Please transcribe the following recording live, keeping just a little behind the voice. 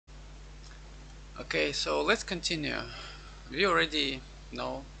Okay, so let's continue. We already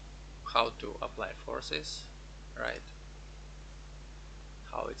know how to apply forces, right?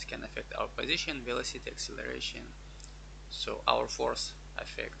 How it can affect our position, velocity, acceleration. So our force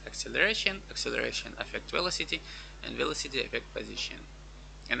affect acceleration, acceleration affect velocity, and velocity affect position.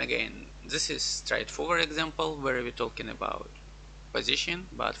 And again, this is straightforward example where we're talking about position,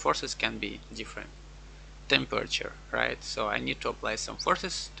 but forces can be different. Temperature, right? So I need to apply some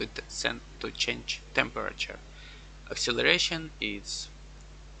forces to change temperature. Acceleration is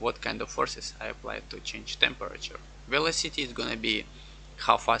what kind of forces I apply to change temperature. Velocity is gonna be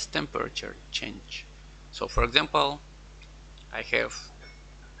how fast temperature change. So for example, I have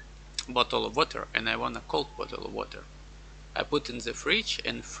a bottle of water and I want a cold bottle of water. I put in the fridge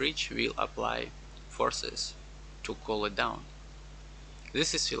and fridge will apply forces to cool it down. Will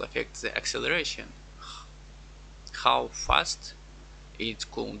affect the acceleration, how fast it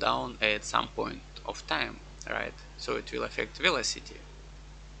cool down at some point of time, right? So it will affect velocity,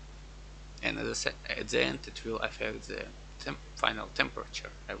 and at the end it will affect the final temperature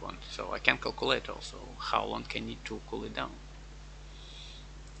I want. So I can calculate also how long I need to cool it down.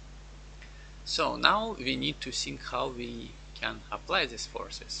 So now we need to think how we can apply these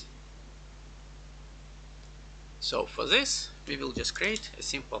forces. So for this we will just create a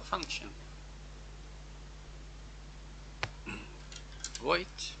simple function, void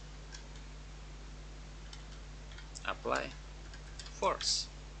apply force,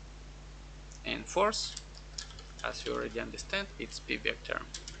 and force, as we already understand, it's p vector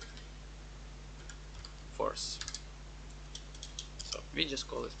force. So we just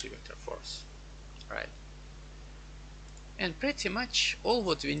call it p vector force, right? And pretty much all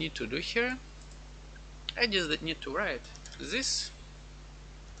what we need to do here, I just need to write this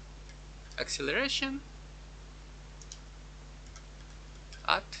acceleration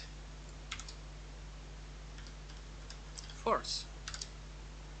at force.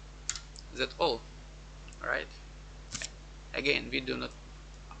 That's all, right? Again, we do not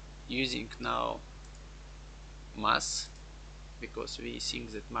using now mass because we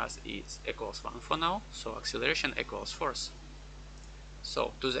think that mass is equals 1 for now. So acceleration equals force.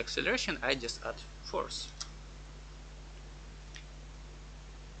 So to the acceleration I just add force.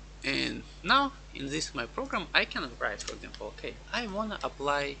 And now in this my program I can write, for example, okay, I wanna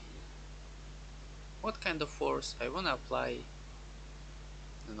apply what kind of force I wanna apply,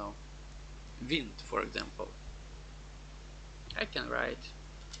 you know, wind, for example. I can write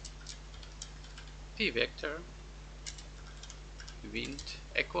p vector wind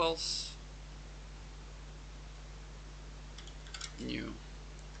equals new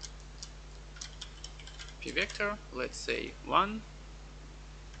p vector, let's say 1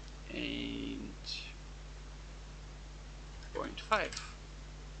 and 0.5.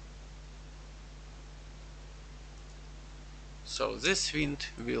 So this wind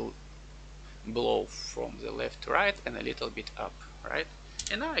will blow from the left to right and a little bit up, right?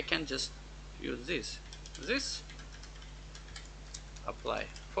 And now I can just use this apply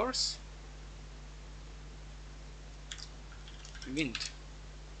force wind.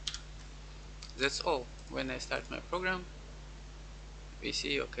 That's all. When I start my program we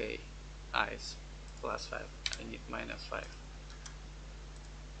see, okay, it's +5, I need -5.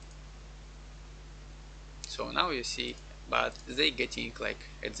 So now you see, but they getting like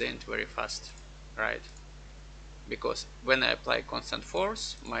at the end very fast, right? Because when I apply constant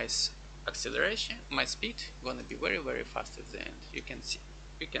force, my acceleration, my speed gonna be very fast at the end. You can see,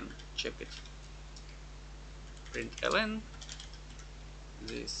 you can check it. Print ln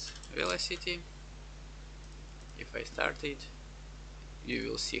this velocity. If I start it, you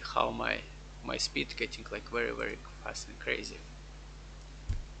will see how my speed getting like very fast and crazy,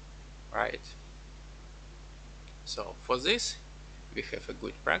 right? So for this we have a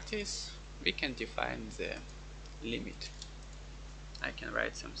good practice. We can define the limit. I can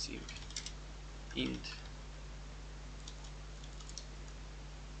write something int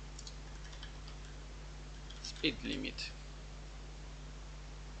speed limit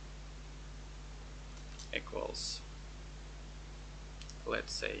equals,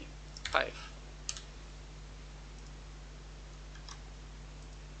 let's say, 5.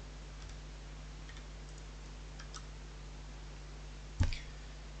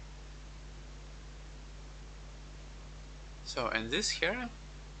 So and this here,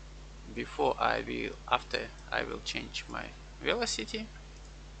 after I will change my velocity,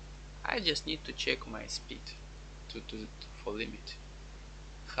 I just need to check my speed for limit.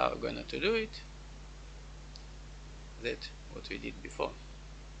 How I'm gonna to do it? That what we did before,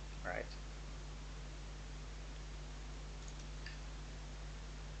 right?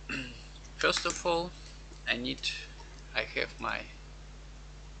 First of all, I have my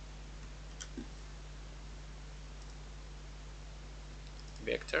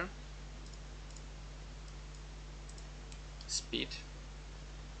vector speed.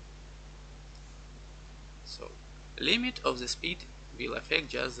 So limit of the speed will affect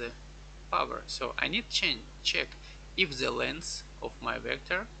just the power. So I need check if the length of my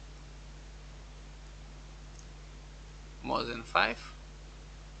vector more than 5,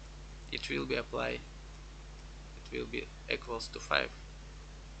 it will be apply, it will be equals to 5.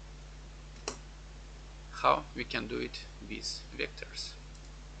 How we can do it with vectors?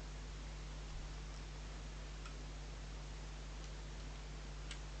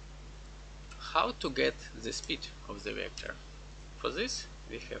 How to get the speed of the vector? For this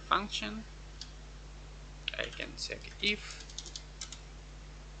we have function. I can check if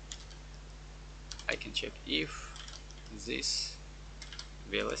this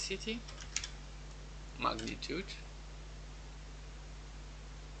velocity magnitude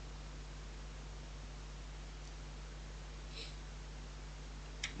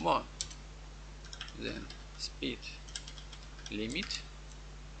more than speed limit,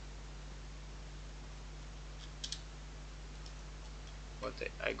 what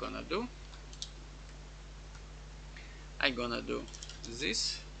I gonna do? I gonna do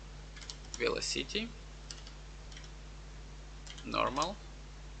this velocity normal,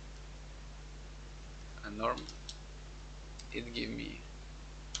 a norm, it give me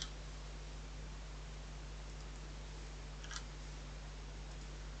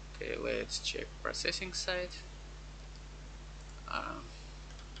okay. Let's check processing side.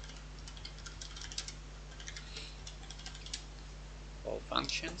 All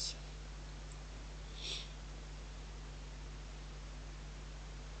functions.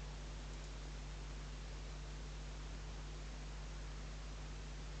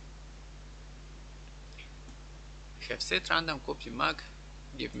 We have set random copy mag,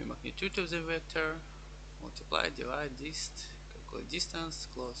 give me magnitude of the vector, multiply, divide, dist, calculate distance,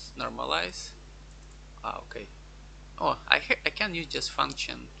 close, normalize. Okay. Oh, I can use just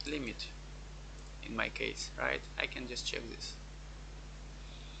function limit in my case, right? I can just check this.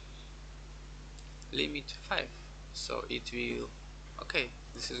 Limit 5. So it will, okay,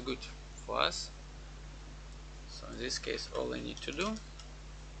 this is good for us. So in this case, all I need to do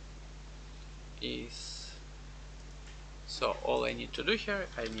is, so all I need to do here,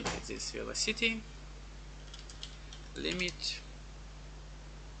 I need this velocity limit,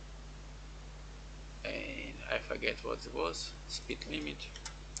 and I forget what it was, speed limit,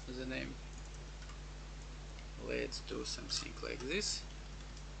 the name. Let's do something like this.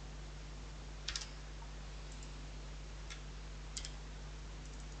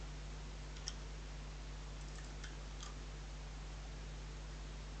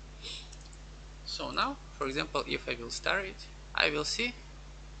 So now, for example, if I will start it, I will see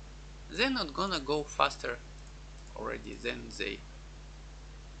they're not gonna go faster already than 5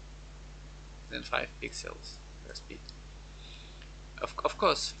 pixels per speed. Of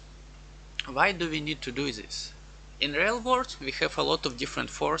course, why do we need to do this? In real world, we have a lot of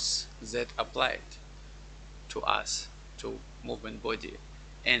different force that applied to us, to movement body,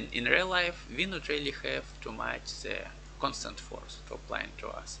 and in real life, we not really have too much the constant force to apply to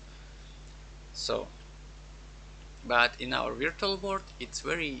us. So, but in our virtual world, it's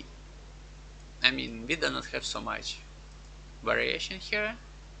very, I mean, we do not have so much variation here,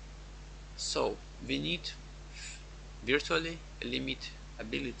 so we need virtually limit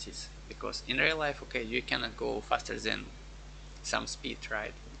abilities, because in real life, okay, you cannot go faster than some speed,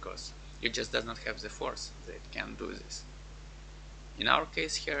 right? Because you just does not have the force that can do this. In our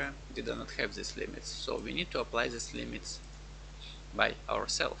case here, we do not have these limits, so we need to apply these limits by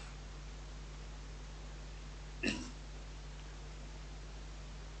ourselves.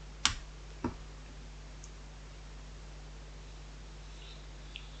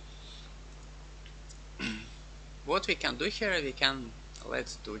 What we can do here, we can,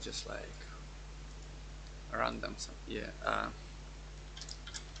 let's do just like random,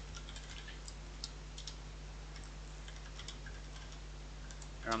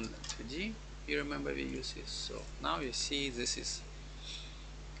 random 2D. You remember we use this. So now you see this is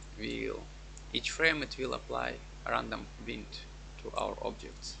each frame it will apply a random wind to our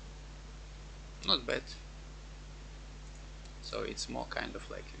objects. Not bad. So it's more kind of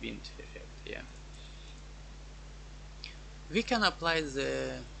like wind effect, yeah. We can apply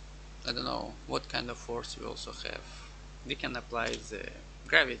the, I don't know what kind of force we also have. We can apply the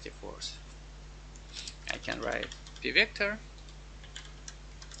gravity force. I can write p vector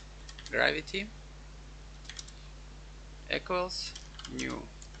gravity equals new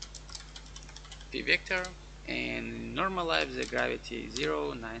p vector, and in normal life the gravity is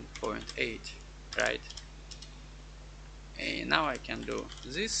 0, 9.8, right? And now I can do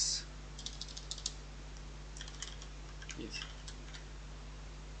this is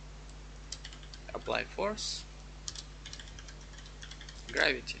apply force,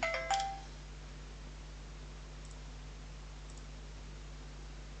 gravity,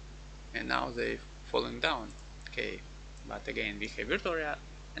 and now they falling down. Okay, but again we have virtual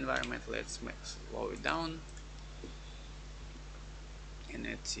environment. Let's slow it down, and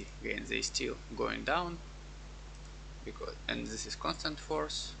let's see, again they still going down, because, and this is constant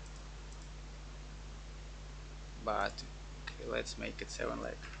force, but okay, let's make it 7,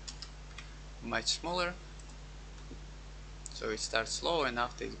 like much smaller, so it starts slow and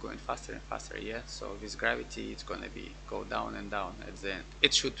after it's going faster and faster. Yeah, so with gravity it's gonna be go down and down at the end.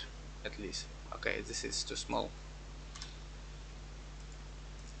 It should, at least. Okay, this is too small.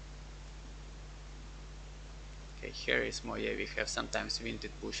 Okay, here is more, yeah, we have sometimes wind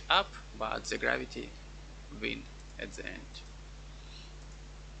it push up, but the gravity win at the end.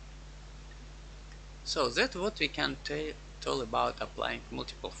 So that's what we can tell about applying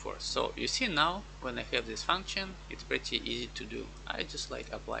multiple force. So you see now when I have this function, it's pretty easy to do. I just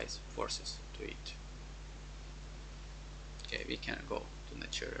like apply forces to it. Okay, we can go to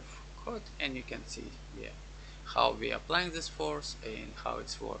nature of code and you can see, yeah, how we applying this force and how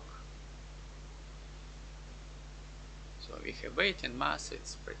it's work. So we have weight and mass,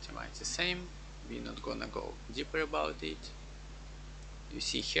 it's pretty much the same. We're not gonna go deeper about it. You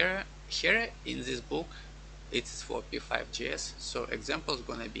see here in this book it's for P5.js, so example is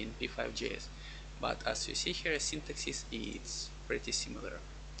gonna be in P5.js, but as you see here syntax is pretty similar,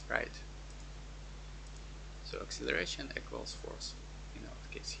 right? So acceleration equals force in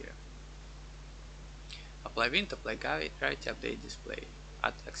our case here. Apply wind, apply gravity, update display,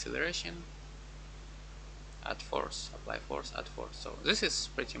 add acceleration, add force, apply force, add force. So this is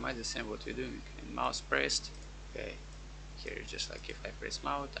pretty much the same what we're doing. And mouse pressed, okay, here just like if I press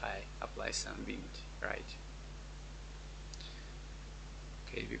mouse I apply some wind, right?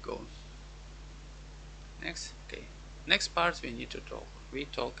 Okay, we go next. Okay, next part we need to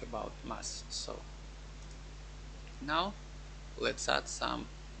talk about mass. So now let's add some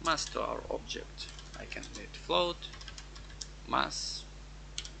mass to our object. I can let float mass,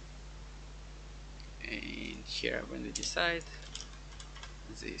 and here when we decide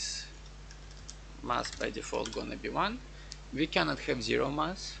this mass by default gonna be 1, we cannot have 0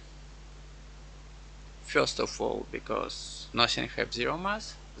 mass. First of all, because nothing have 0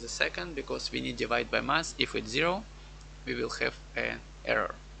 mass. The second, because we need divide by mass. If it's 0, we will have an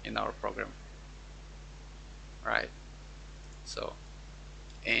error in our program, right? So,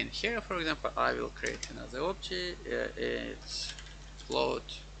 and here for example I will create another object, it's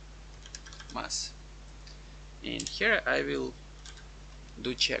float mass, and here I will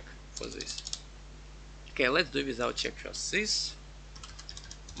do check for this. Okay, let's do without check first. This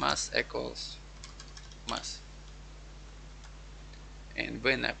mass equals mass, and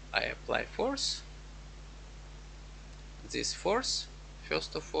when I apply force, this force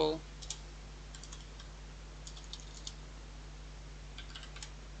first of all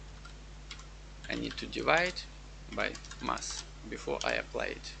I need to divide by mass before I apply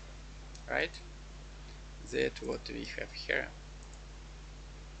it, right? That's what we have here.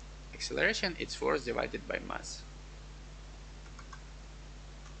 Acceleration, it's force divided by mass.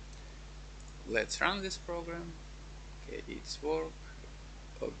 Let's run this program. Okay, it's work.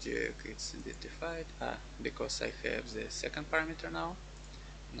 Object, it's identified. Because I have the second parameter now.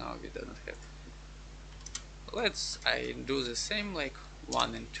 Now we don't have. I do the same like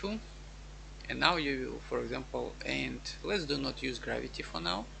 1 and 2. And now you will, for example, and let's do not use gravity for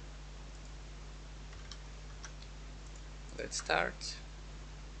now. Let's start.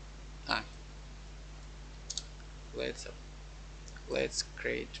 Let's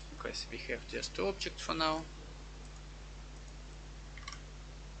create, because we have just 2 objects for now.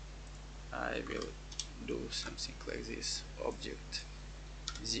 I will do something like this: object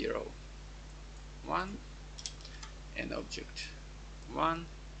 0, 1, and object 1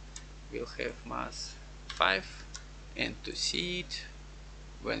 will have mass 5, and to see it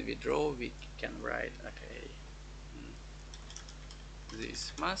when we draw we can write, okay,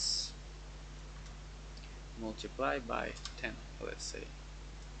 this mass multiply by 10, let's say.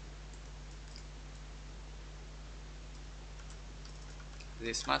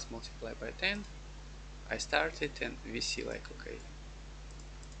 This mass multiplied by 10, I start it and we see like, okay,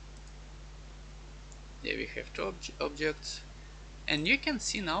 yeah, we have 2 objects, and you can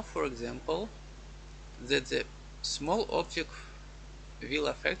see now for example that the small object will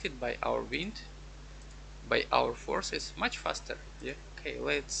affected by our wind by our forces much faster. Yeah. Okay,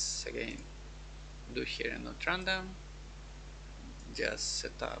 let's again do here a not random. Just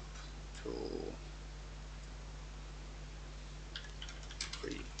set up to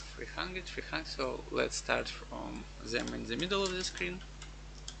 300. So let's start from them in the middle of the screen.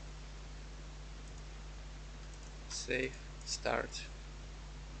 Save, start.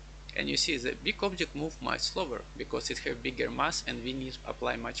 And you see the big object move much slower because it have bigger mass and we need to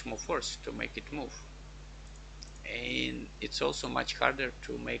apply much more force to make it move. And it's also much harder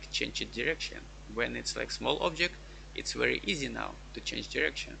to make change its direction. When it's like small object, it's very easy now to change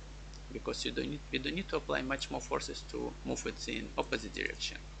direction because we don't need to apply much more forces to move it in opposite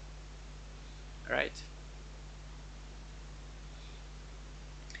direction, right?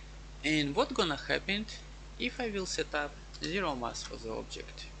 And what gonna happen if I will set up zero mass for the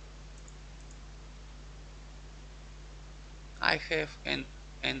object? I have an.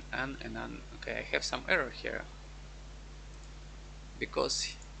 Okay, I have some error here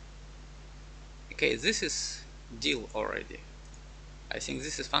because okay, this is deal already. I think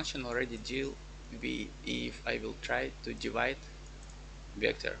this is function already deal if I will try to divide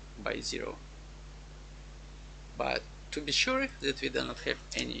vector by zero. But to be sure that we do not have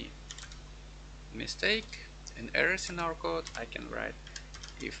any mistake and errors in our code, I can write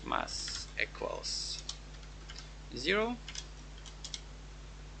if mass equals 0,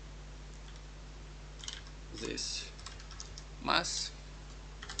 this mass,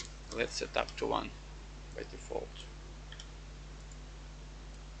 let's set up to 1 by default.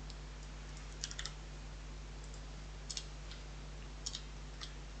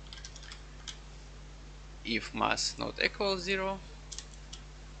 If mass not equals 0,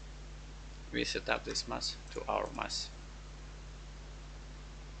 we set up this mass to our mass.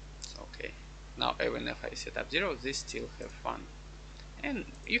 Okay, now even if I set up 0, this still have 1. And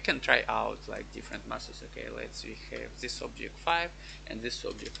you can try out like different masses. Okay, we have this object 5 and this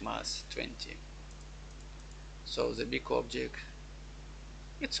object mass 20. So the big object,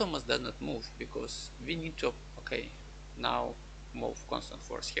 it almost does not move because we need to, okay, now move constant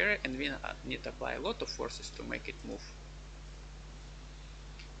force here and we need to apply a lot of forces to make it move.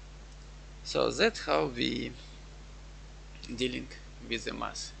 So that's how we dealing with the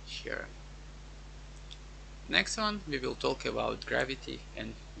mass here. Next one we will talk about gravity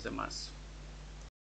and the mass.